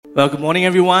Well, good morning,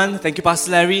 everyone. Thank you,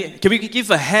 Pastor Larry. Can we give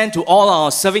a hand to all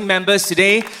our serving members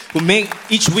today who make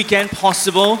each weekend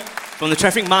possible, from the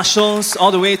traffic marshals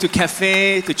all the way to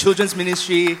cafe, to children's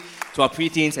ministry, to our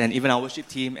preteens, and even our worship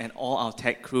team and all our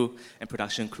tech crew and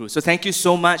production crew. So thank you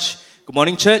so much. Good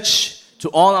morning, church. To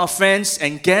all our friends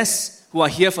and guests who are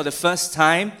here for the first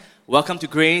time, welcome to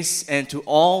Grace, and to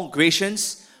all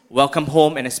Gracians, welcome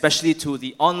home, and especially to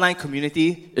the online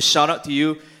community, a shout out to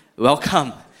you.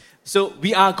 Welcome. So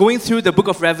we are going through the book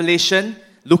of Revelation,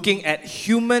 looking at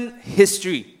human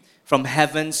history from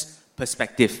heaven's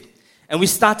perspective. And we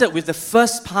started with the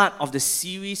first part of the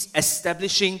series,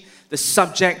 establishing the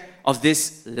subject of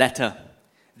this letter.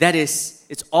 That is,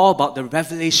 it's all about the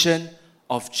revelation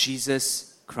of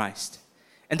Jesus Christ.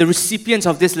 And the recipients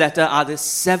of this letter are the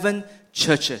 7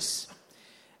 churches.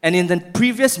 And in the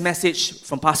previous message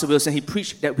from Pastor Wilson, he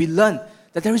preached that we learned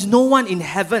that there is no one in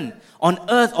heaven, on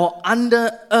earth, or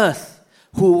under earth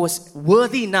who was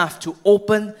worthy enough to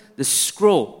open the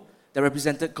scroll that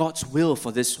represented God's will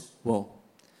for this world.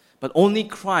 But only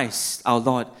Christ, our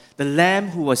Lord, the Lamb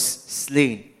who was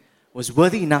slain, was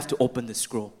worthy enough to open the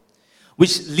scroll.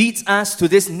 Which leads us to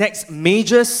this next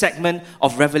major segment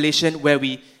of Revelation, where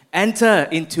we enter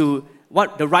into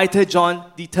what the writer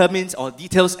John determines or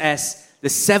details as the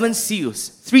 7 seals.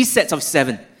 3 sets of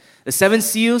 7. The 7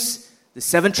 seals, the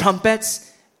 7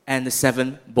 trumpets, and the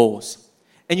 7 bowls.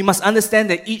 And you must understand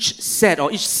that each set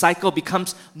or each cycle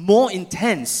becomes more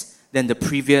intense than the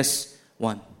previous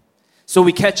one. So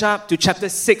we catch up to chapter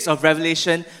 6 of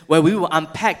Revelation, where we will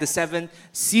unpack the 7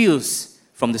 seals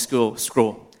from the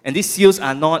scroll. And these seals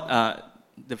are not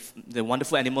the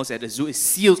wonderful animals at the zoo. It's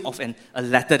seals of a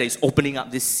letter that is opening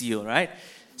up this seal, right?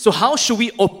 So how should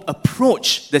we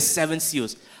approach the 7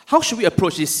 seals? How should we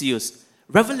approach these seals?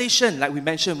 Revelation, like we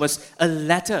mentioned, was a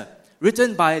letter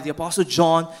written by the Apostle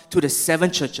John to the 7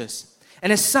 churches.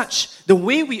 And as such, the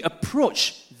way we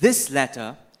approach this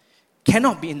letter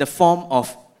cannot be in the form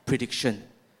of prediction,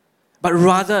 but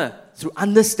rather through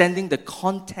understanding the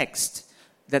context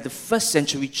that the first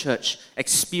century church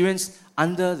experienced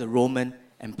under the Roman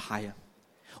Empire.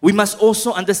 We must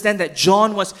also understand that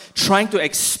John was trying to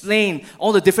explain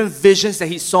all the different visions that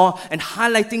he saw and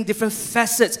highlighting different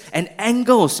facets and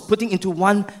angles, putting into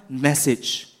one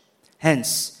message.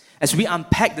 Hence, as we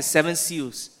unpack the 7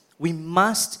 seals, we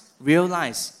must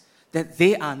realize that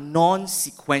they are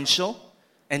non-sequential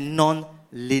and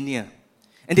non-linear.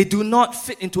 And they do not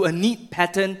fit into a neat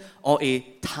pattern or a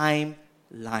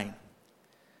timeline.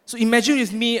 So imagine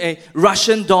with me a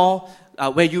Russian doll,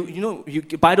 where you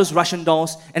buy those Russian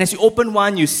dolls, and as you open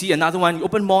one, you see another one, you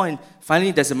open more, and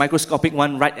finally there's a microscopic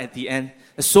one right at the end.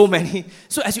 There's so many.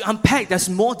 So as you unpack, there's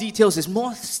more details, there's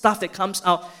more stuff that comes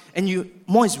out, and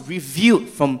more is revealed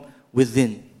from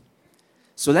within.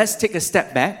 So let's take a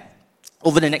step back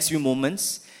over the next few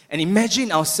moments and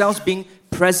imagine ourselves being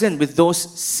present with those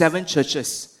 7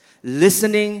 churches,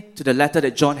 listening to the letter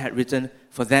that John had written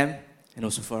for them and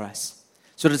also for us.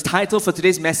 So the title for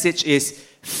today's message is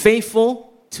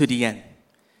Faithful to the End.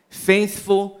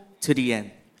 Faithful to the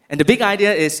end. And the big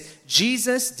idea is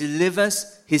Jesus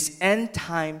delivers his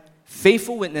end-time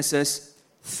faithful witnesses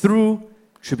through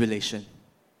tribulation.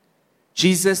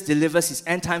 Jesus delivers his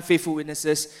end-time faithful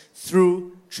witnesses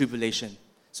through tribulation.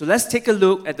 So let's take a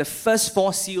look at the first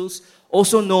 4 seals,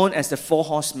 also known as the 4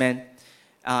 horsemen,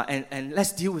 and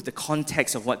let's deal with the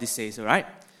context of what this says, all right?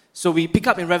 So we pick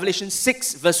up in Revelation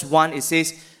 6, verse 1, it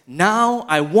says, "Now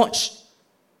I watched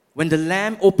when the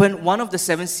Lamb opened one of the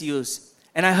 7 seals,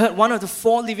 and I heard one of the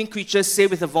 4 living creatures say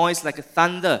with a voice like a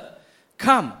thunder,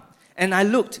 'Come!' And I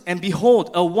looked, and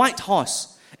behold, a white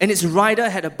horse, and its rider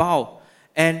had a bow,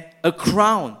 and a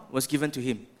crown was given to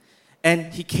him.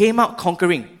 And he came out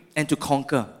conquering and to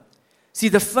conquer." See,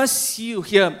 the first seal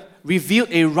here revealed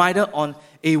a rider on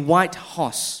a white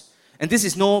horse. And this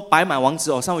is no Bai Mai Wang Zi,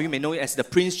 or some of you may know it as the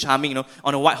Prince Charming,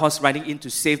 on a white horse riding in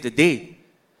to save the day.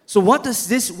 So what does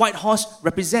this white horse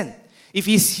represent? If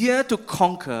he's here to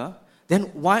conquer, then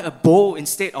why a bow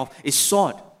instead of a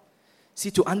sword? See,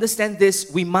 to understand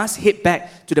this, we must head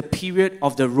back to the period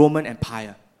of the Roman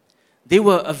Empire. They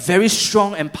were a very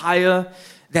strong empire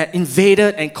that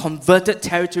invaded and converted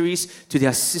territories to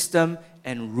their system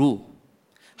and rule.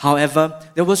 However,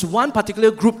 there was one particular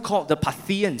group called the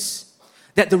Parthians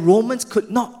that the Romans could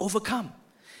not overcome.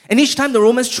 And each time the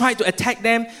Romans tried to attack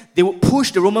them, they would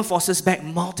push the Roman forces back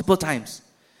multiple times.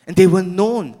 And they were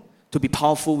known to be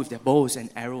powerful with their bows and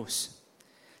arrows.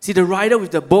 See, the rider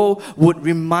with the bow would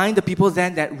remind the people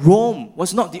then that Rome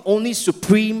was not the only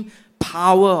supreme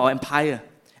power or empire,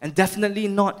 and definitely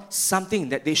not something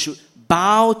that they should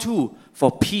bow to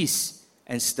for peace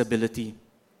and stability.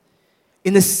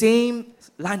 In the same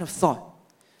line of thought.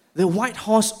 The white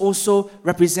horse also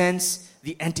represents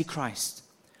the Antichrist,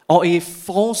 or a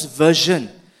false version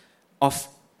of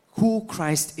who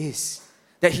Christ is.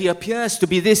 That he appears to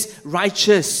be this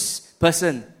righteous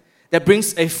person that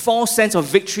brings a false sense of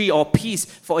victory or peace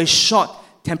for a short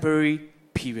temporary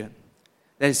period.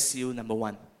 That is seal number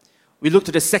 1. We look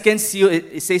to the second seal.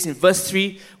 It says in verse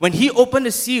 3, when he opened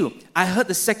the seal, I heard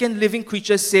the second living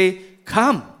creature say,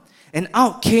 "Come." And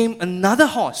out came another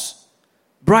horse,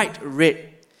 bright red.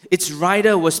 Its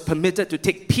rider was permitted to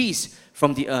take peace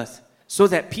from the earth, so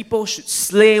that people should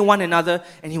slay one another,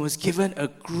 and he was given a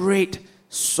great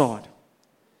sword.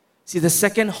 See, the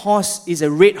second horse is a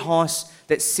red horse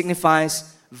that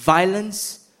signifies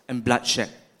violence and bloodshed.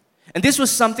 And this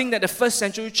was something that the first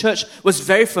century church was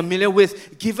very familiar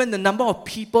with, given the number of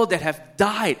people that have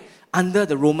died under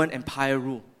the Roman Empire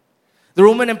rule. The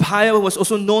Roman Empire was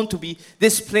also known to be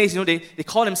this place, they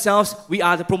call themselves, we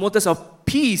are the promoters of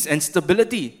peace and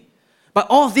stability. But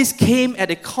all of this came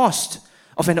at a cost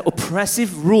of an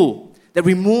oppressive rule that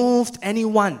removed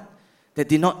anyone that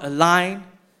did not align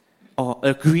or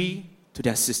agree to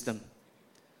their system.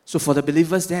 So for the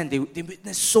believers then, they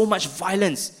witnessed so much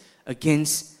violence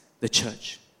against the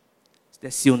church.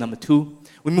 That's seal number 2.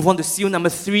 We move on to seal number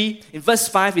 3. In verse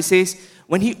 5, it says,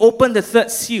 when he opened the third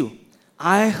seal,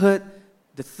 I heard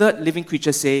the third living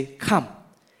creature say, "Come."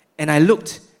 And I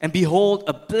looked, and behold,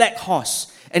 a black horse,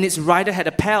 and its rider had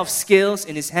a pair of scales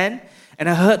in his hand. And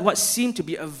I heard what seemed to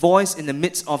be a voice in the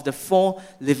midst of the 4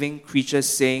 living creatures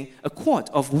saying, "A quart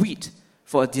of wheat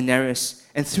for a denarius,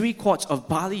 and 3 quarts of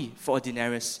barley for a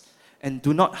denarius, and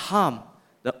do not harm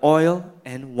the oil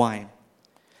and wine."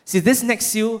 See, this next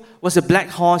seal was a black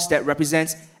horse that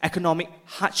represents economic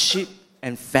hardship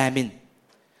and famine.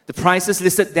 The prices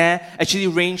listed there actually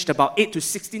ranged about 8 to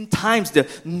 16 times the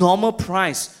normal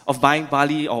price of buying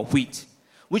barley or wheat,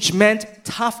 which meant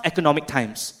tough economic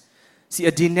times. See,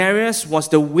 a denarius was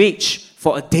the wage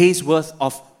for a day's worth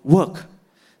of work.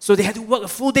 So they had to work a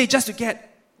full day just to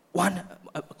get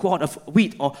a quart of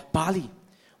wheat or barley,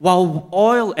 while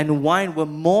oil and wine were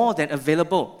more than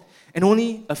available, and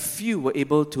only a few were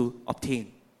able to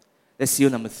obtain. That's seal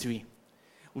number 3.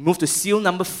 We move to seal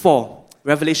number 4,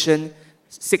 Revelation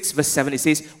 6 verse 7. It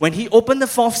says, when he opened the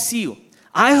 4th seal,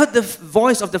 I heard the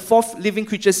voice of the 4th living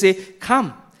creature say,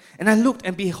 "Come." And I looked,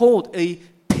 and behold, a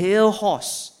pale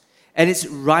horse, and its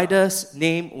rider's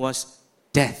name was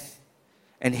Death,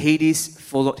 and Hades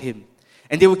followed him.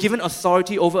 And they were given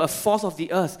authority over a fourth of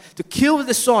the earth to kill with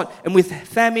the sword, and with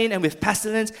famine, and with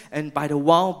pestilence, and by the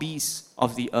wild beasts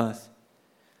of the earth.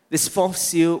 This 4th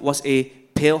seal was a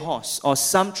pale horse, or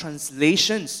some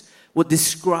translations would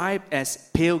describe as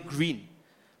pale green,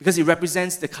 because it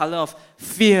represents the color of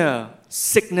fear,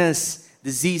 sickness,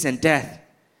 disease, and death.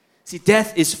 See,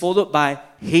 death is followed by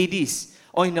Hades,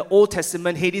 or in the Old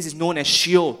Testament, Hades is known as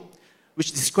Sheol,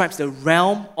 which describes the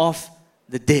realm of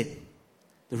the dead.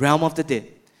 The realm of the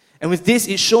dead. And with this,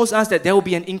 it shows us that there will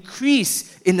be an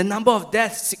increase in the number of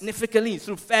deaths significantly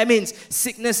through famines,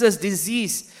 sicknesses,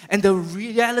 disease, and the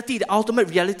reality, the ultimate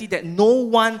reality that no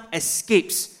one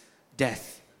escapes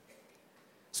death.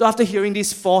 So after hearing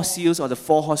these 4 seals or the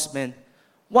 4 horsemen,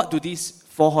 what do these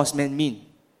 4 horsemen mean?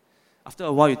 After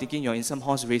a while, you're thinking you're in some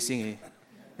horse racing.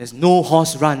 There's no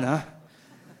horse run. Huh?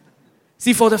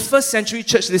 See, for the first century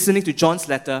church listening to John's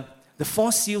letter, the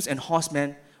 4 seals and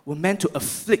horsemen were meant to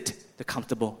afflict the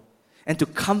comfortable and to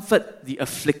comfort the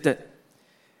afflicted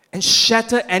and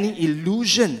shatter any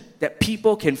illusion that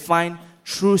people can find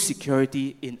true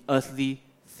security in earthly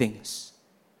things.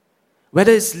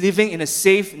 Whether it's living in a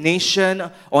safe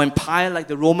nation or empire like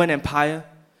the Roman Empire,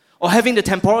 or having the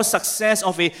temporal success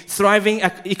of a thriving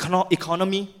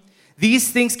economy, these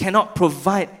things cannot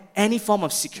provide any form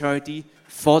of security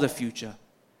for the future.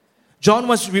 John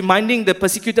was reminding the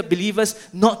persecuted believers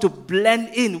not to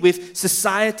blend in with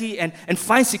society and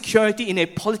find security in a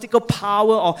political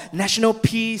power or national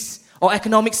peace or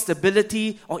economic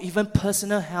stability or even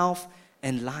personal health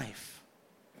and life.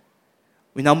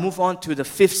 We now move on to the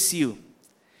 5th seal.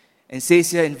 And it says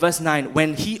here in verse 9,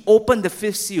 when he opened the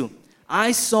 5th seal,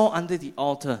 I saw under the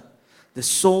altar the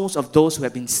souls of those who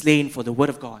had been slain for the word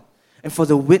of God and for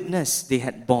the witness they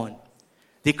had borne.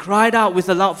 They cried out with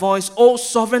a loud voice, "O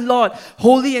sovereign Lord,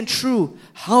 holy and true,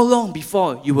 how long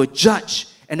before you will judge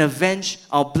and avenge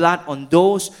our blood on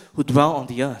those who dwell on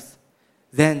the earth?"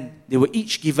 Then they were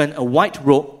each given a white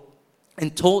robe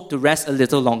and told to rest a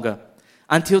little longer,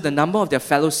 until the number of their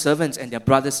fellow servants and their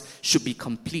brothers should be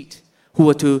complete, who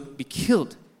were to be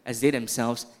killed as they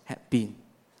themselves had been.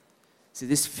 See,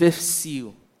 this 5th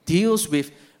seal deals with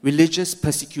religious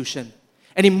persecution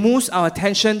And it moves our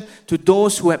attention to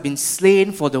those who have been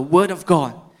slain for the word of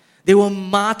God. They were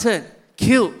martyred,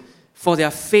 killed for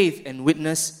their faith and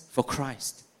witness for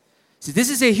Christ. See, this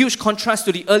is a huge contrast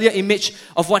to the earlier image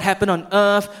of what happened on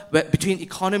earth between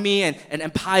economy and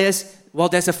empires. While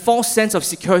there's a false sense of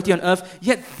security on earth,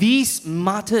 yet these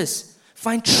martyrs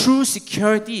find true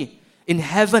security in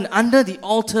heaven under the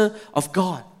altar of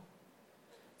God.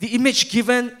 The image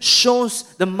given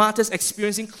shows the martyrs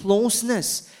experiencing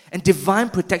closeness and divine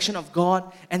protection of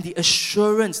God and the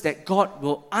assurance that God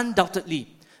will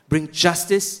undoubtedly bring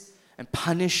justice and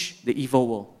punish the evil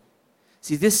world.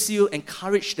 See, this seal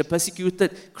encouraged the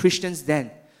persecuted Christians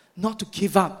then not to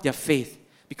give up their faith,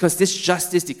 because this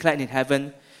justice declared in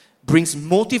heaven brings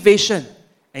motivation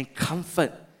and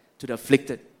comfort to the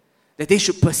afflicted, that they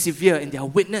should persevere in their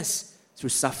witness through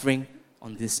suffering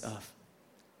on this earth.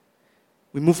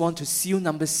 We move on to seal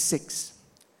number 6.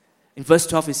 In verse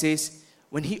 12 it says,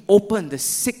 "When he opened the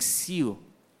 6th seal,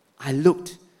 I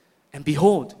looked, and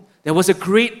behold, there was a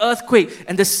great earthquake,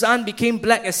 and the sun became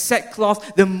black as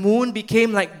sackcloth, the moon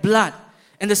became like blood,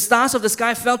 and the stars of the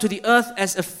sky fell to the earth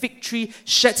as a fig tree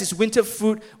sheds its winter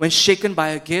fruit when shaken by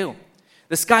a gale.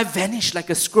 The sky vanished like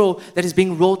a scroll that is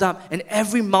being rolled up, and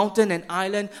every mountain and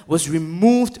island was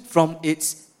removed from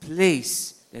its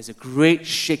place." There's a great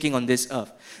shaking on this earth.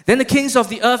 "Then the kings of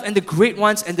the earth and the great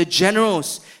ones and the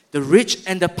generals, the rich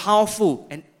and the powerful,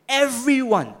 and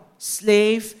everyone,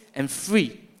 slave and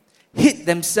free, hid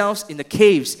themselves in the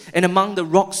caves and among the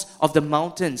rocks of the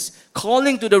mountains,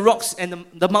 calling to the rocks and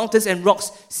the mountains and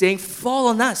rocks, saying, 'Fall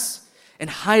on us and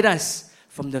hide us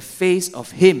from the face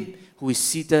of him who is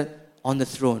seated on the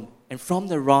throne and from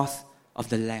the wrath of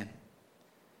the Lamb.'"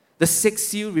 The 6th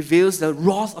seal reveals the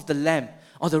wrath of the Lamb,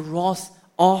 or the wrath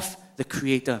of the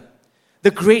Creator.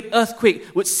 The great earthquake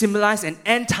would symbolize an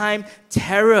end-time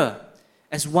terror,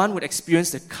 as one would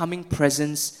experience the coming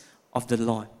presence of the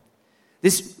Lord.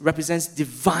 This represents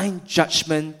divine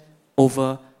judgment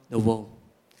over the world.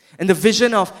 And the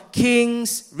vision of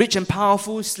kings, rich and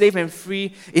powerful, slave and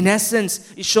free, in essence,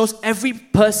 it shows every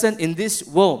person in this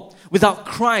world without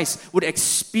Christ would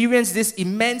experience this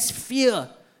immense fear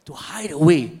to hide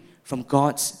away from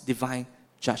God's divine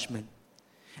judgment.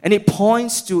 And it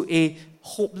points to a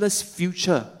hopeless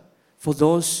future for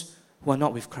those who are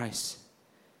not with Christ.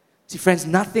 See, friends,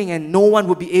 nothing and no one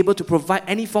would be able to provide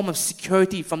any form of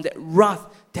security from that wrath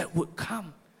that would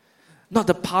come. Not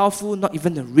the powerful, not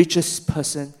even the richest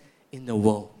person in the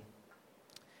world.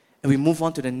 And we move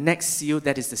on to the next seal,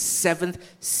 that is the 7th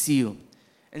seal.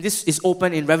 And this is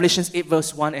open in Revelation 8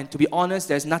 verse 1. And to be honest,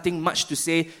 there's nothing much to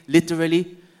say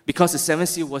literally, because the 7th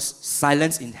seal was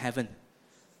silence in heaven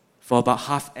for about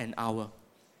half an hour.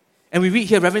 And we read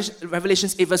here, Revelation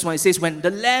 8 verse 1, it says, "When the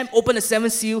Lamb opened the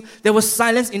 7th seal, there was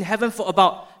silence in heaven for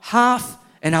about half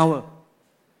an hour."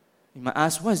 You might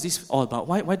ask, what is this all about?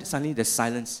 Why suddenly there's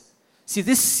silence? See,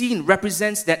 this scene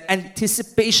represents that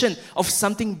anticipation of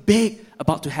something big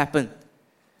about to happen.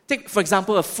 Take, for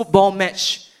example, a football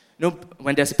match.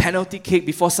 When there's a penalty kick,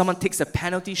 before someone takes a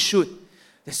penalty shoot,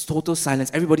 there's total silence.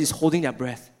 Everybody is holding their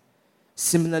breath.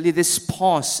 Similarly, this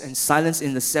pause and silence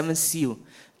in the 7th seal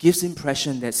gives the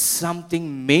impression that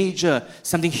something major,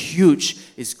 something huge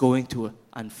is going to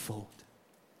unfold.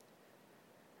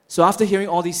 So after hearing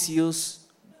all these seals,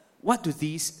 what do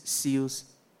these seals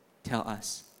tell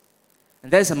us?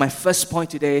 And that is my first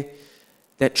point today,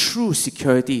 that true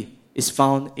security is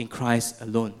found in Christ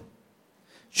alone.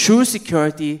 True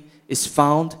security is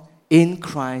found in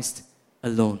Christ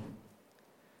alone.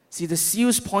 See, the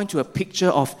seals point to a picture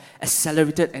of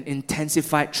accelerated and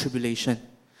intensified tribulation.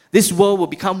 This world will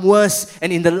become worse,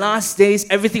 and in the last days,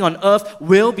 everything on earth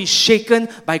will be shaken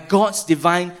by God's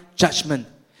divine judgment.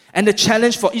 And the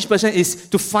challenge for each person is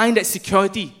to find that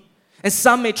security. And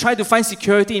some may try to find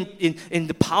security in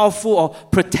the powerful or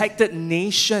protected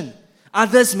nation.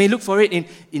 Others may look for it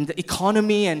in the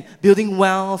economy and building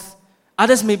wealth.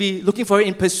 Others may be looking for it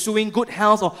in pursuing good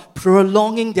health or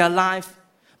prolonging their life.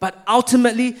 But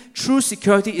ultimately, true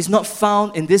security is not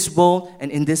found in this world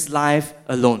and in this life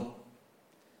alone.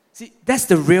 See, that's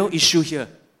the real issue here.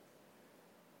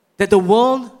 That the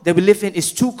world that we live in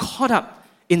is too caught up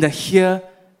in the here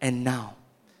and now,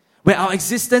 where our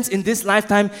existence in this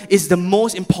lifetime is the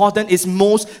most important, is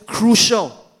most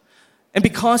crucial. And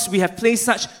because we have placed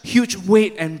such huge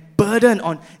weight and burden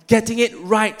on getting it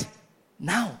right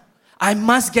now, I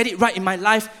must get it right in my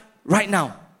life right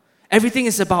now. Everything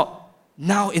is about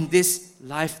now in this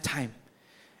lifetime.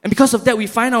 And because of that, we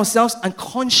find ourselves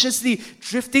unconsciously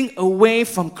drifting away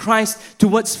from Christ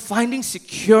towards finding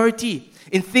security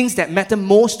in things that matter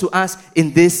most to us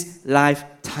in this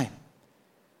lifetime.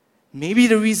 Maybe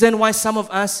the reason why some of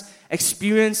us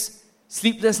experience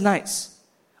sleepless nights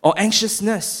or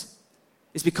anxiousness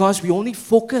is because we only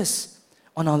focus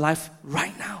on our life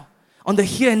right now, on the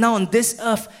here and now on this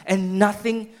earth, and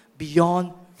nothing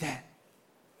beyond that.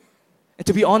 And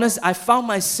to be honest, I found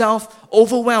myself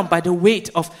overwhelmed by the weight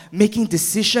of making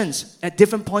decisions at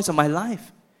different points of my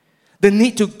life. The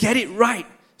need to get it right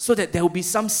so that there will be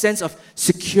some sense of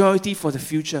security for the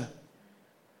future.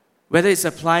 Whether it's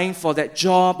applying for that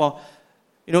job or,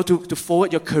 to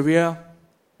forward your career.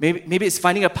 Maybe it's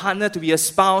finding a partner to be a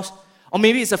spouse. Or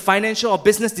maybe it's a financial or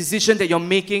business decision that you're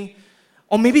making.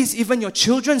 Or maybe it's even your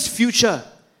children's future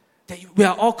that we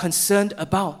are all concerned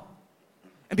about.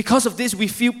 And because of this, we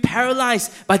feel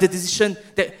paralyzed by the decision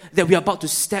that we are about to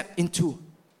step into.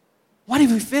 What if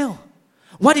we fail?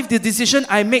 What if the decision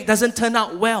I make doesn't turn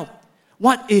out well?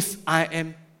 What if I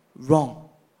am wrong?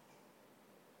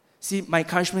 See, my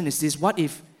encouragement is this. What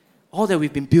if all that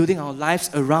we've been building our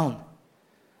lives around,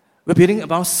 we're building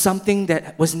around something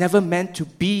that was never meant to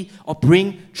be or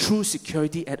bring true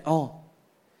security at all?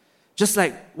 Just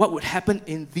like what would happen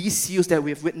in these seals that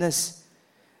we have witnessed.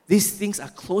 These things are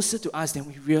closer to us than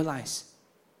we realize.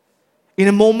 In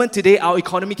a moment today, our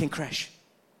economy can crash.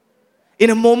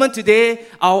 In a moment today,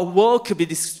 our world could be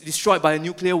destroyed by a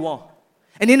nuclear war.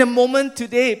 And in a moment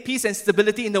today, peace and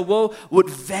stability in the world would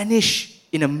vanish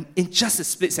in just a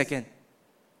split second.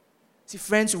 See,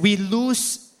 friends, we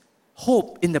lose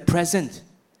hope in the present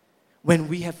when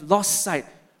we have lost sight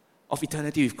of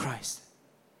eternity with Christ.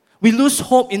 We lose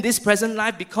hope in this present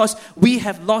life because we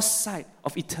have lost sight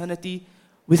of eternity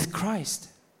with Christ.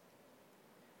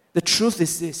 The truth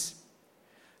is this.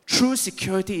 True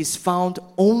security is found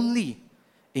only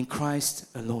in Christ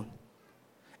alone.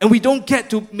 And we don't get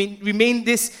to remain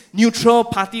this neutral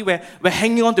party where we're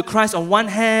hanging on to Christ on one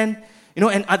hand,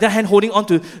 and other hand holding on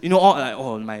to,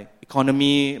 my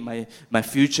economy, my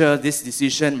future, this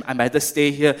decision, I might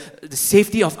stay here, the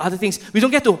safety of other things. We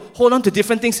don't get to hold on to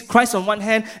different things, Christ on one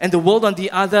hand and the world on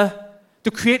the other,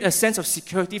 to create a sense of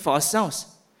security for ourselves.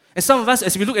 And some of us,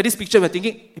 as we look at this picture, we're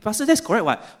thinking, hey, Pastor, that's correct,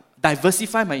 what?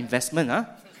 Diversify my investment, huh?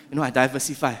 I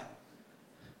diversify.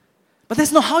 But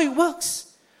that's not how it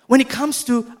works when it comes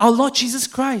to our Lord Jesus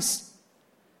Christ.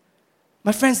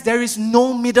 My friends, there is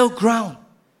no middle ground.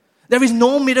 There is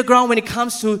no middle ground when it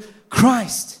comes to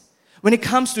Christ. When it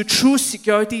comes to true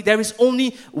security, there is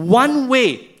only one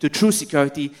way to true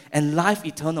security and life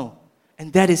eternal,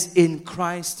 and that is in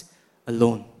Christ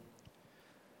alone.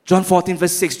 John 14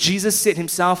 verse 6, Jesus said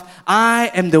himself,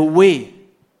 I am the way.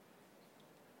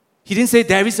 He didn't say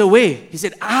there is a way. He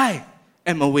said, I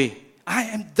am a way. I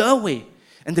am the way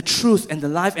and the truth and the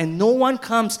life, and no one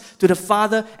comes to the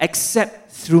Father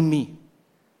except through me.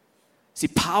 See,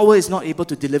 power is not able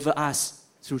to deliver us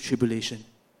through tribulation.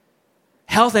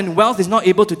 Health and wealth is not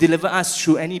able to deliver us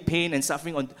through any pain and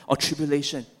suffering or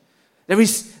tribulation. There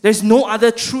is no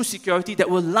other true security that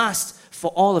will last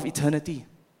for all of eternity.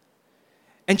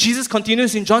 And Jesus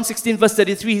continues in John 16 verse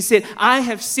 33. He said, I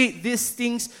have said these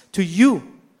things to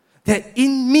you, that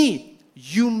in me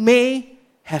you may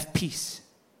have peace.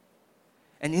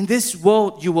 And in this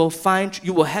world you will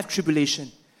have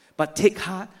tribulation. But take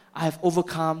heart, I have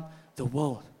overcome the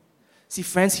world. See,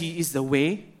 friends, He is the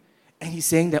way. And He's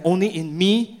saying that only in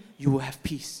me you will have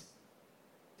peace.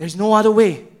 There's no other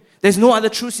way. There's no other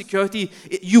true security.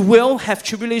 You will have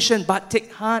tribulation, but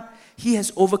take heart, He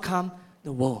has overcome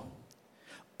the world.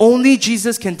 Only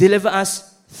Jesus can deliver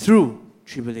us through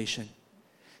tribulation.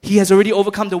 He has already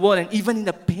overcome the world, and even in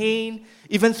the pain,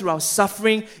 even through our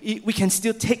suffering, we can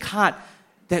still take heart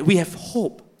that we have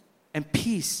hope and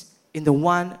peace in the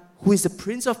one who is the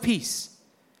Prince of Peace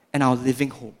and our living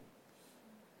hope.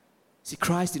 See,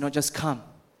 Christ did not just come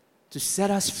to set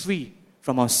us free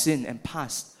from our sin and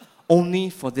past only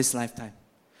for this lifetime,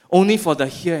 only for the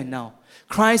here and now.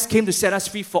 Christ came to set us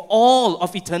free for all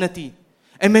of eternity.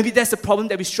 And maybe that's the problem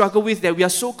that we struggle with, that we are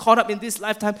so caught up in this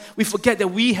lifetime, we forget that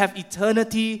we have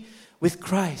eternity with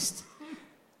Christ.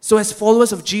 So as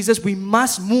followers of Jesus, we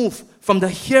must move from the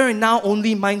here and now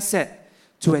only mindset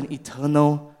to an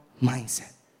eternal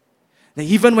mindset. That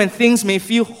even when things may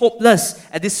feel hopeless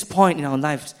at this point in our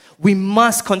lives, we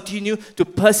must continue to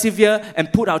persevere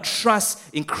and put our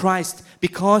trust in Christ,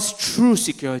 because true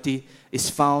security is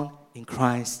found in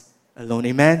Christ alone.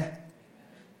 Amen?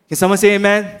 Can someone say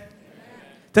amen? Amen.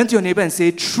 Turn to your neighbor and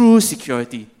say, true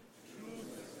security.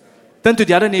 Turn to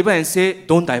the other neighbor and say,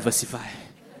 don't diversify.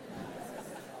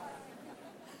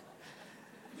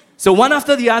 So one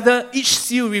after the other, each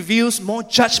seal reveals more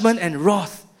judgment and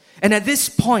wrath. And at this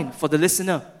point, for the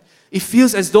listener, it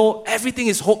feels as though everything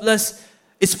is hopeless,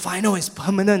 it's final, it's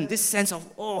permanent, this sense of,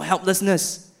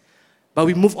 helplessness. But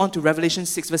we move on to Revelation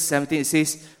 6 verse 17. It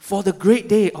says, "For the great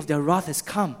day of their wrath has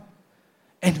come,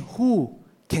 and who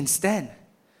can stand?"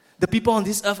 The people on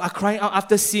this earth are crying out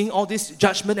after seeing all this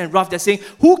judgment and wrath. They're saying,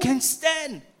 who can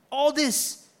stand all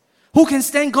this? Who can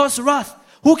stand God's wrath?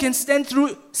 Who can stand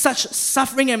through such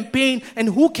suffering and pain? And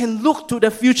who can look to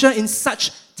the future in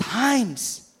such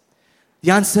times? The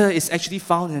answer is actually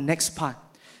found in the next part,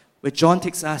 where John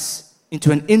takes us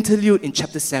into an interlude in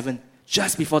chapter 7,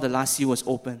 just before the last seal was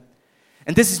opened.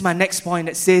 And this is my next point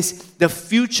that says, the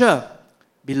future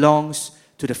belongs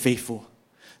to the faithful.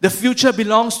 The future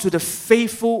belongs to the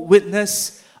faithful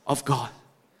witness of God.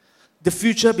 The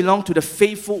future belongs to the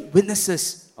faithful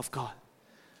witnesses of God.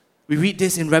 We read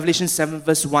this in Revelation 7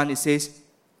 verse 1. It says,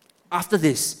 "After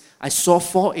this, I saw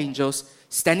 4 angels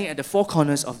standing at the 4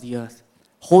 corners of the earth,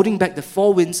 holding back the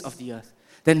 4 winds of the earth,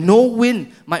 that no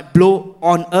wind might blow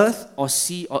on earth or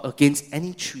sea or against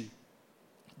any tree.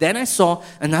 Then I saw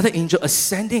another angel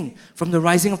ascending from the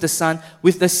rising of the sun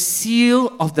with the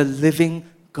seal of the living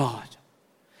God.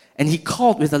 And he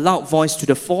called with a loud voice to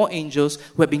the 4 angels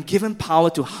who had been given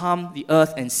power to harm the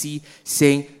earth and sea,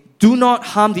 saying, 'Do not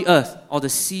harm the earth or the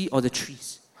sea or the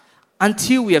trees,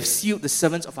 until we have sealed the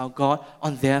servants of our God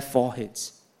on their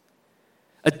foreheads.'"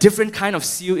 A different kind of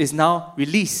seal is now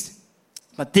released.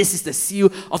 But this is the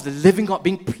seal of the living God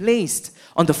being placed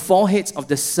on the foreheads of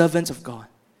the servants of God.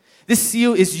 This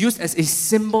seal is used as a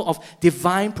symbol of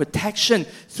divine protection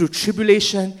through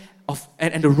tribulation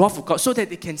and the wrath of God, so that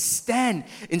they can stand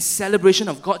in celebration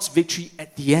of God's victory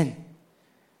at the end.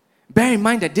 Bear in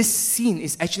mind that this scene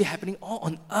is actually happening all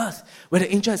on earth, where the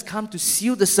angel has come to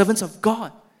seal the servants of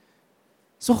God.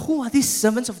 So who are these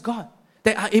servants of God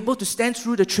that are able to stand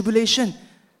through the tribulation?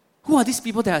 Who are these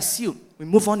people that are sealed? We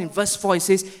move on in verse 4. It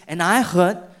says, "And I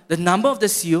heard the number of the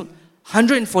sealed,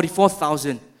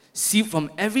 144,000, sealed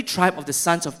from every tribe of the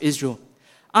sons of Israel.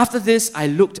 After this I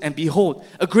looked, and behold,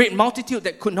 a great multitude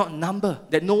that could not number,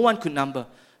 that no one could number,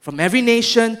 from every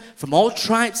nation, from all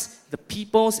tribes, the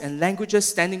peoples and languages,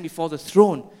 standing before the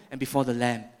throne and before the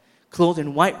Lamb, clothed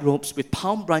in white robes with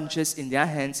palm branches in their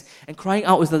hands, and crying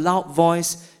out with a loud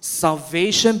voice,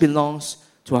 'Salvation belongs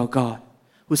to our God,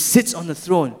 who sits on the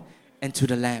throne, and to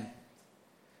the Lamb.'"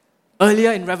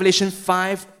 Earlier in Revelation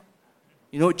 5,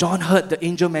 John heard the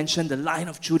angel mention the Lion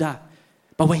of Judah.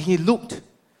 But when he looked,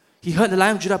 he heard the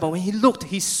Lion of Judah, but when he looked,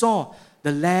 he saw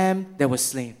the Lamb that was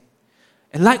slain.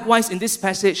 And likewise, in this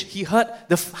passage, he heard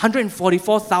the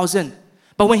 144,000.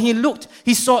 But when he looked,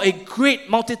 he saw a great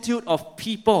multitude of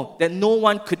people that no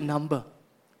one could number.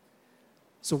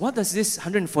 So what does this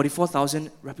 144,000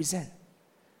 represent?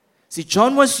 See,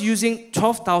 John was using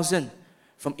 12,000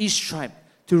 from each tribe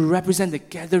to represent the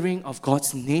gathering of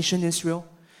God's nation Israel.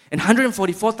 And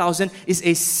 144,000 is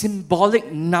a symbolic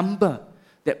number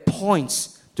that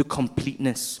points to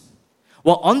completeness.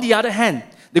 While on the other hand,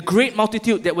 the great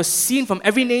multitude that was seen from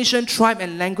every nation, tribe,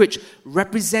 and language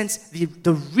represents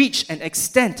the reach and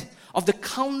extent of the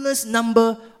countless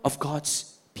number of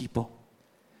God's people.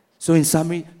 So in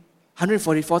summary,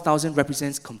 144,000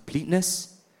 represents completeness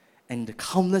and the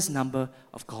countless number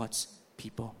of God's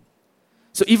people.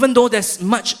 So even though there's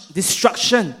much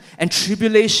destruction and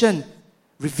tribulation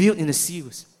revealed in the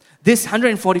seals, this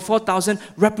 144,000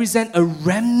 represent a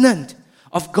remnant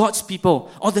of God's people,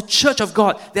 or the church of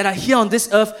God that are here on this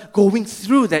earth going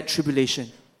through that tribulation.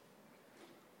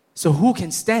 So who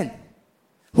can stand?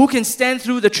 Who can stand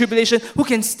through the tribulation? Who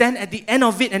can stand at the end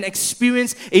of it and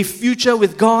experience a future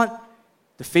with God?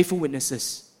 The faithful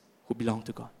witnesses who belong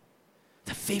to God.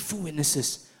 The faithful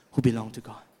witnesses who belong to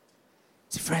God.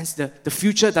 See, friends, the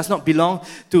future does not belong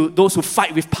to those who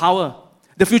fight with power.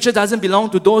 The future doesn't belong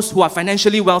to those who are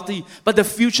financially wealthy, but the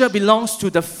future belongs to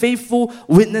the faithful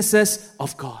witnesses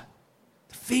of God.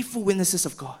 The faithful witnesses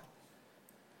of God.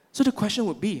 So the question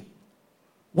would be,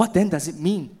 what then does it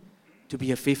mean to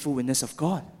be a faithful witness of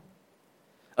God?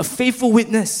 A faithful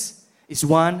witness is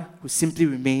one who simply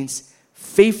remains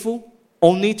faithful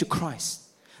only to Christ,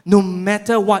 no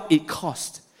matter what it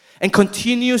costs, and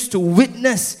continues to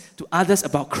witness to others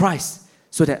about Christ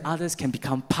so that others can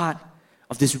become part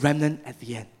of this remnant at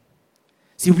the end.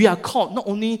 See, we are called not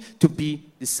only to be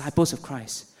disciples of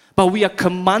Christ, but we are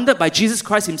commanded by Jesus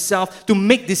Christ himself to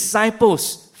make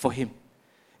disciples for him.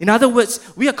 In other words,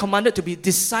 we are commanded to be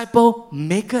disciple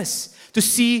makers, to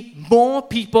see more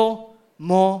people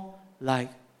more like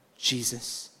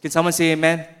Jesus. Can someone say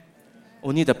amen?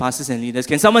 Only the pastors and leaders.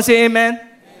 Can someone say amen?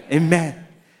 Amen.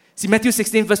 See, Matthew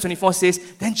 16 verse 24 says,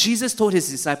 "Then Jesus told his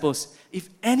disciples, 'If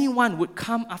anyone would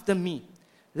come after me,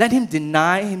 let him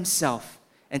deny himself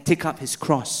and take up his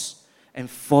cross and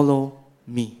follow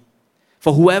me.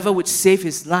 For whoever would save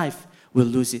his life will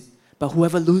lose it. but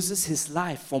whoever loses his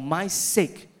life for my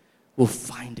sake will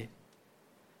find it.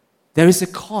 There is a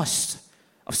cost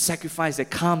of sacrifice that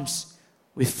comes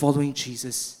with following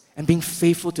Jesus and being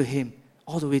faithful to Him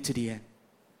all the way to the end.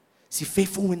 See,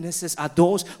 faithful witnesses are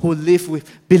those who live with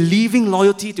believing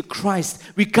loyalty to Christ,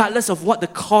 regardless of what the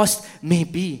cost may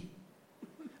be.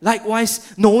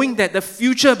 Likewise, knowing that the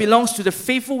future belongs to the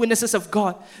faithful witnesses of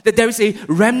God, that there is a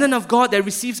remnant of God that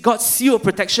receives God's seal of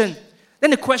protection, then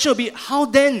the question will be, how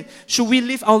then should we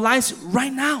live our lives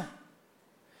right now?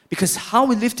 Because how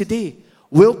we live today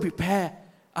will prepare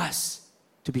us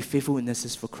to be faithful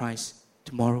witnesses for Christ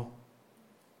tomorrow.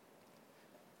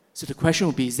 So the question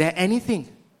will be, is there anything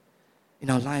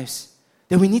in our lives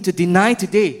that we need to deny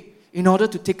today in order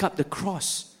to take up the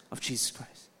cross of Jesus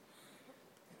Christ?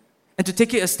 And to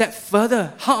take it a step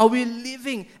further, how are we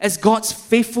living as God's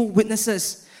faithful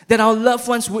witnesses, that our loved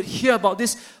ones would hear about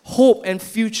this hope and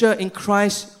future in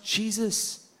Christ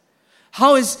Jesus?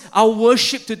 How is our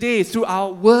worship today through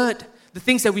our word, the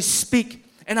things that we speak,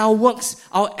 and our works,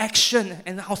 our action,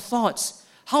 and our thoughts?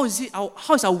 How is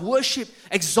our worship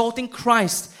exalting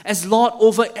Christ as Lord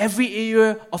over every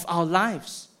area of our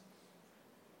lives?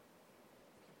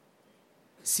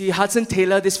 See, Hudson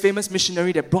Taylor, this famous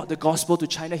missionary that brought the gospel to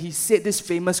China, he said this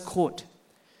famous quote: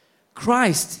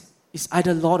 Christ is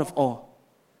either Lord of all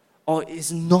or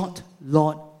is not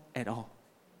Lord at all.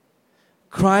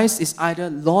 Christ is either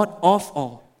Lord of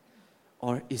all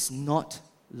or is not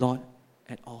Lord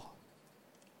at all.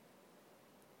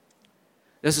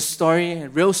 There's a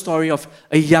real story of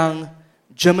a young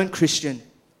German Christian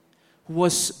who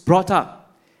was brought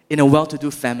up in a well-to-do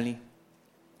family.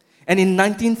 And in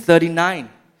 1939,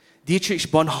 Dietrich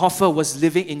Bonhoeffer was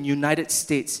living in United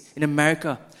States, in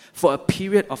America, for a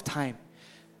period of time.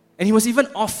 And he was even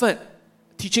offered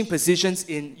teaching positions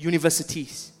in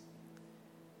universities.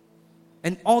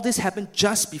 And all this happened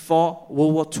just before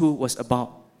World War II was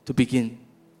about to begin.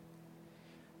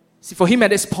 See, for him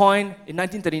at this point, in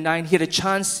 1939, he had a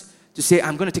chance to say,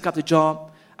 I'm going to take up the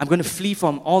job, I'm going to flee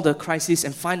from all the crises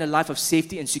and find a life of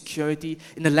safety and security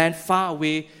in a land far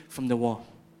away from the war.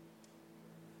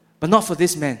 But not for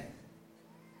this man.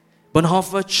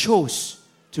 Bonhoeffer chose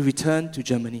to return to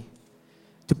Germany,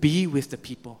 to be with the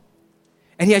people.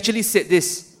 And he actually said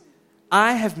this: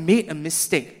 I have made a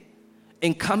mistake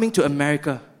in coming to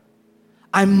America.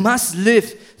 I must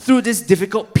live through this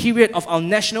difficult period of our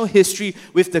national history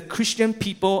with the Christian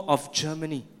people of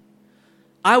Germany.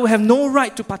 I will have no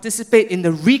right to participate in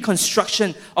the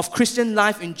reconstruction of Christian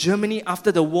life in Germany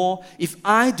after the war if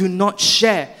I do not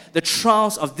share the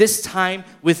trials of this time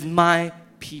with my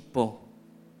people.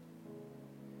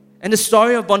 And the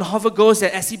story of Bonhoeffer goes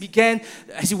that as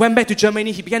he went back to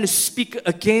Germany, he began to speak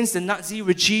against the Nazi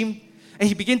regime, and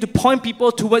he began to point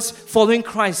people towards following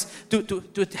Christ,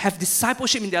 to have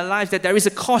discipleship in their lives, that there is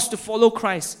a cost to follow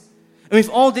Christ. And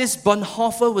with all this,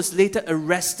 Bonhoeffer was later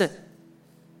arrested.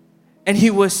 And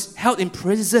he was held in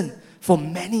prison for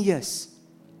many years.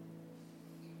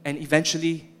 And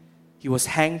eventually, he was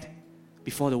hanged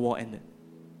before the war ended.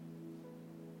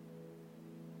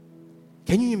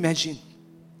 Can you imagine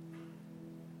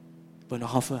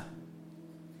Bonhoeffer,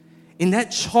 in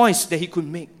that choice that he could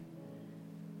make,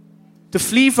 to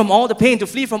flee from all the pain, to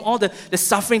flee from all the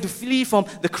suffering, to flee from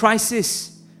the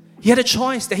crisis? He had a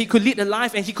choice that he could lead a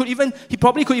life, and he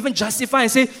probably could even justify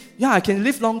and say, yeah, I can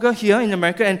live longer here in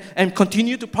America and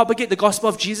continue to propagate the gospel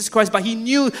of Jesus Christ. But he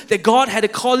knew that God had a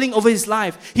calling over his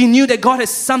life. He knew that God has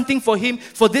something for him,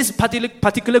 for this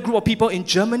particular group of people in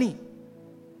Germany.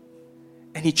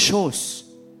 And he chose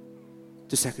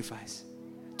to sacrifice,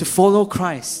 to follow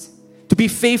Christ, to be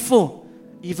faithful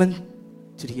even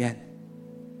to the end.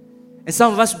 And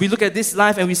some of us, we look at this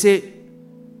life and we say,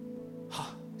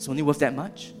 it's only worth that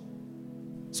much?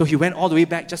 So he went all the way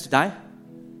back just to die?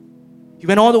 He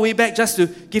went all the way back just to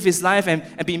give his life and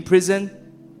be in prison?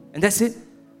 And that's it?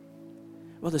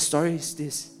 Well, the story is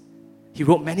this. He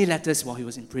wrote many letters while he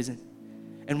was in prison.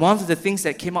 And one of the things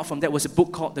that came out from that was a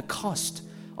book called The Cost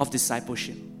of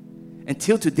Discipleship.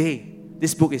 Until today,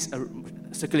 this book is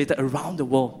circulated around the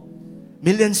world.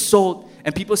 Millions sold,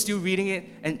 and people still reading it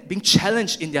and being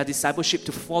challenged in their discipleship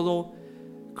to follow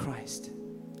Christ.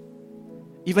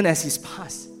 Even as he's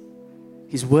passed,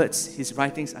 his words, his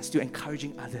writings are still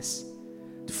encouraging others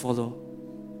to follow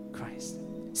Christ.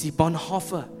 See,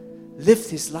 Bonhoeffer lived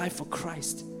his life for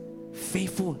Christ,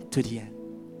 faithful to the end.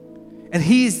 And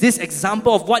he is this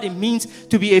example of what it means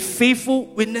to be a faithful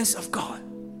witness of God.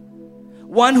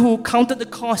 One who counted the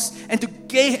cost and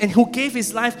who gave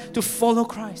his life to follow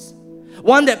Christ.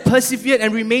 One that persevered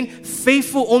and remained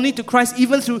faithful only to Christ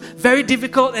even through very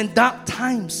difficult and dark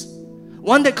times.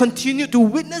 one that continued to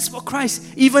witness for Christ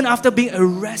even after being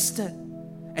arrested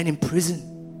and imprisoned.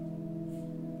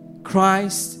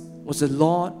 Christ was the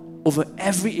Lord over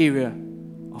every area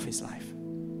of his life.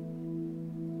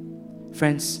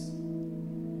 Friends,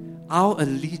 our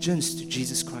allegiance to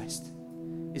Jesus Christ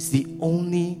is the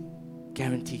only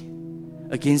guarantee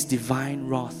against divine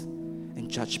wrath and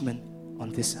judgment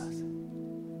on this earth.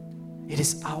 It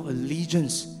is our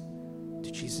allegiance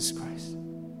to Jesus Christ.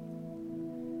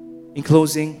 In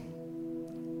closing,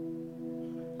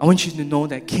 I want you to know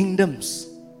that kingdoms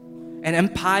and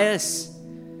empires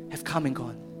have come and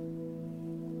gone.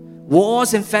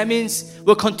 Wars and famines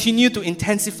will continue to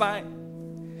intensify.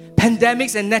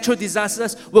 Pandemics and natural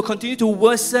disasters will continue to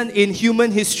worsen in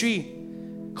human history.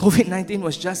 COVID-19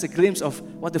 was just a glimpse of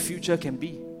what the future can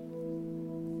be.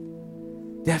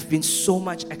 There have been so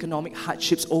much economic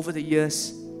hardships over the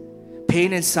years,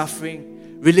 pain and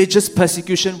suffering, religious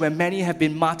persecution where many have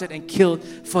been martyred and killed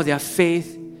for their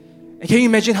faith. And can you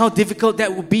imagine how difficult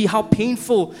that would be, how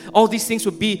painful all these things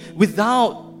would be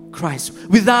without Christ,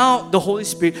 without the Holy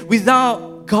Spirit,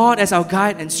 without God as our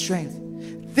guide and strength.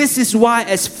 This is why,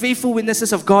 as faithful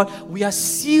witnesses of God, we are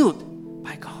sealed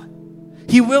by God.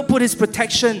 He will put His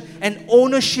protection and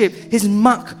ownership, His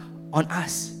mark on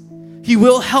us. He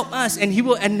will help us and He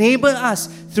will enable us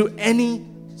through any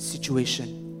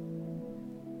situation.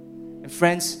 And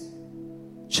friends,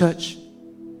 church,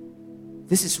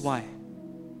 this is why,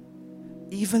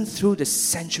 even through the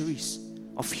centuries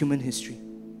of human history,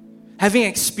 having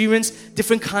experienced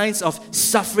different kinds of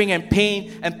suffering and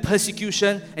pain and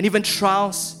persecution and even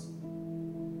trials,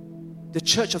 the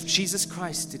Church of Jesus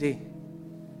Christ today,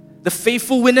 the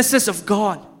faithful witnesses of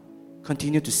God,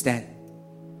 continue to stand,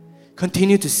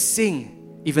 continue to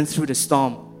sing even through the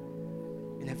storm.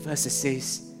 In that verse it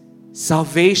says,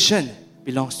 salvation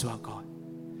belongs to our God,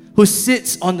 who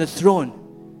sits on the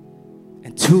throne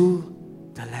and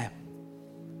to the Lamb.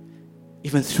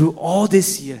 Even through all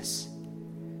these years,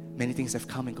 many things have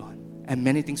come and gone, and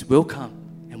many things will come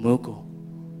and will go.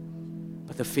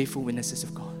 But the faithful witnesses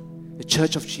of God, the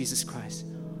Church of Jesus Christ,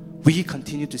 we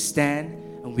continue to stand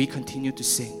and we continue to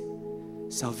sing.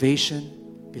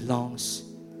 Salvation belongs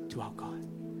to our God,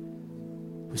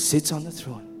 who sits on the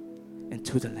throne and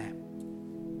to the Lamb.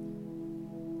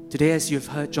 Today, as you've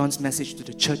heard John's message to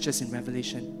the churches in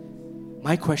Revelation,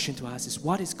 my question to us is,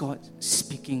 what is God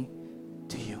speaking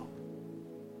to you?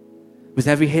 With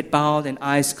every head bowed and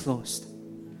eyes closed,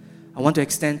 I want to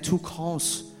extend 2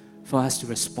 calls for us to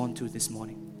respond to this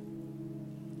morning.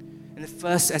 And the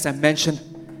first, as I mentioned,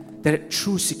 that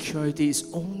true security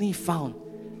is only found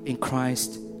in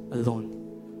Christ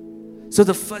alone. So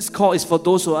the first call is for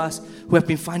those of us who have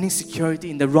been finding security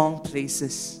in the wrong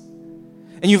places,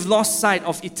 and you've lost sight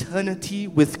of eternity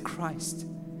with Christ.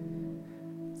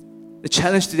 The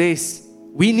challenge today is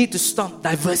we need to stop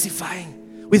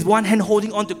diversifying, with one hand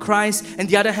holding on to Christ and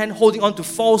the other hand holding on to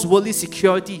false worldly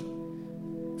security.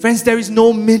 Friends, there is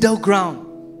no middle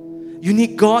ground. You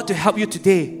need God to help you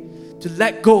today to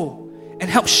let go and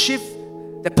help shift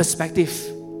that perspective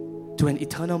to an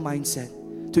eternal mindset,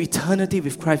 to eternity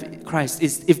with Christ.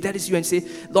 If that is you, and say,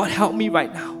 Lord, help me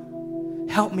right now.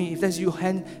 Help me. If that's your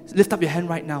hand, lift up your hand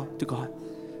right now to God.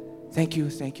 Thank you,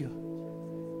 thank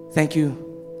you. Thank you.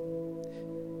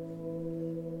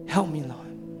 Help me, Lord.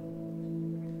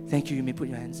 Thank you. You may put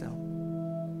your hands down.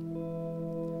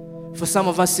 For some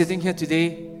of us sitting here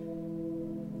today,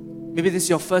 maybe this is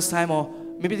your first time, or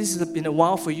maybe this has been a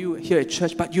while for you here at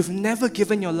church, but you've never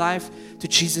given your life to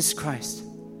Jesus Christ.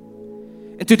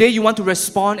 And today you want to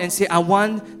respond and say, I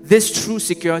want this true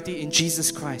security in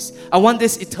Jesus Christ. I want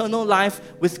this eternal life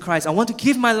with Christ. I want to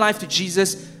give my life to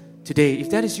Jesus today. If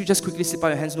that is you, just quickly slip up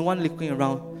your hands. No one looking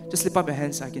around. Just slip up your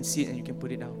hands so I can see it and you can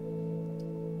put it down.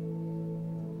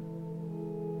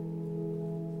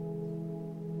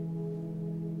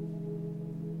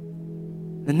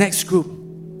 The next group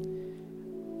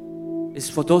is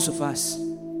for those of us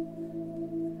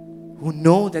who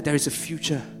know that there is a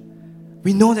future.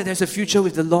 We know that there's a future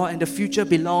with the Lord, and the future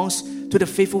belongs to the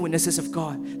faithful witnesses of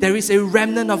God. There is a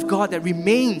remnant of God that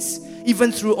remains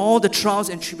even through all the trials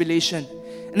and tribulation.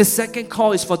 And the second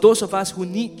call is for those of us who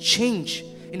need change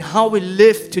in how we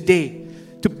live today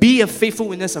to be a faithful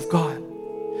witness of God.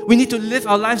 We need to live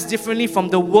our lives differently from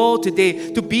the world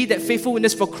today to be that faithful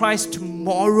witness for Christ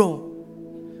tomorrow.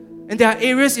 And there are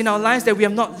areas in our lives that we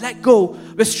have not let go.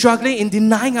 We're struggling in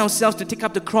denying ourselves to take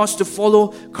up the cross to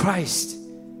follow Christ.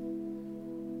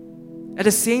 At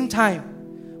the same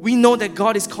time, we know that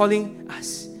God is calling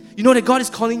us. You know that God is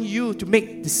calling you to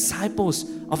make disciples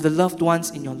of the loved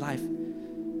ones in your life,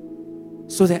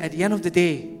 so that at the end of the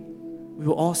day, we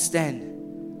will all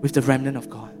stand with the remnant of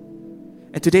God.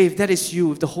 And today, if that is you,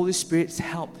 with the Holy Spirit's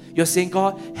help, you're saying,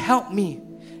 God, help me.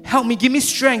 Help me, give me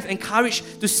strength and courage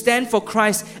to stand for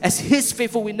Christ as His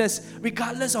faithful witness,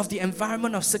 regardless of the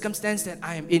environment of circumstance that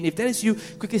I am in. If that is you,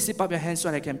 quickly slip up your hands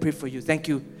so that I can pray for you. Thank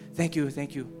you. Thank you.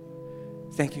 Thank you.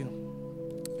 Thank you.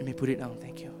 You may put it down.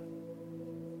 Thank you.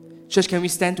 Church, can we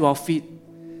stand to our feet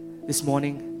this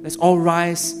morning? Let's all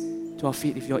rise to our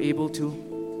feet if you're able to.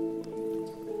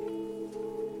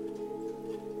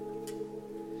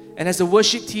 And as the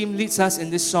worship team leads us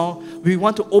in this song, we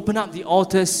want to open up the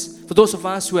altars for those of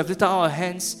us who have lifted our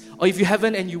hands, or if you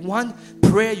haven't and you want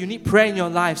prayer, you need prayer in your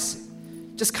lives,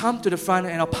 just come to the front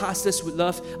and our pastors would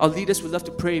love, our leaders would love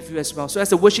to pray with you as well. So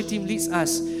as the worship team leads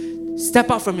us,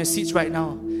 step out from your seats right now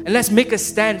and let's make a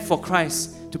stand for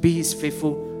Christ to be His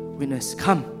faithful witness.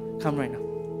 Come right now.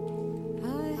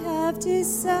 I have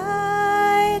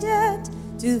decided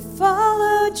to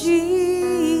follow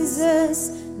Jesus.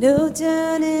 No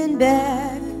turning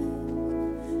back,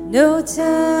 no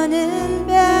turning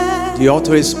back. The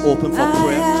altar is open for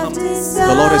prayer. Come.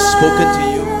 The Lord has spoken to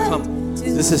you. Come.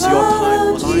 This is your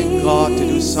time. Allowing God to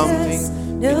do something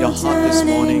in your heart this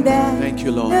morning. Thank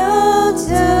you, Lord. We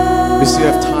still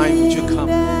have time. Would you come?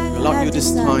 We allow you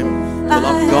this time. We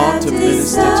allow God to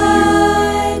minister to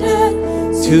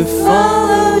you. To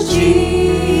follow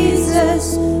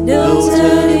Jesus. No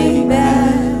turning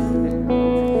back.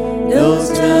 No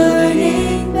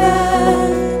turning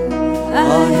back.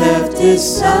 I have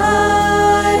decided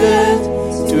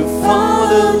to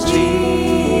follow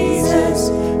Jesus.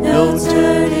 No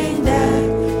turning back.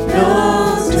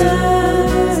 No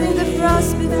turning. The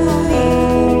cross before me.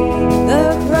 The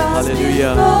cross.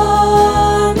 Hallelujah.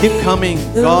 Before me. Keep coming.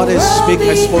 God has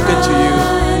spoken to you.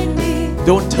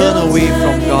 Don't turn away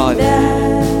from God.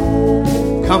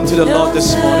 Come to the Lord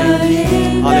this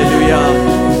morning. Hallelujah.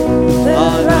 The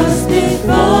cross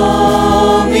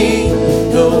before me,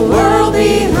 the world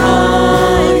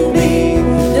behind me,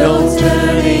 no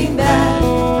turning back,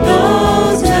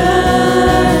 no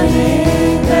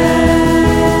turning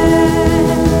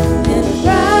back. And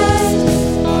Christ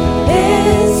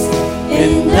is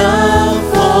enough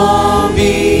for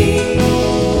me.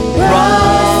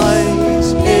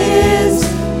 Christ is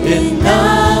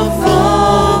enough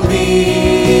for me.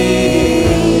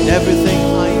 Everything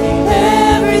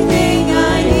Everything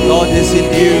I need God is in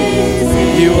you,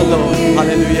 you alone.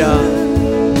 Hallelujah.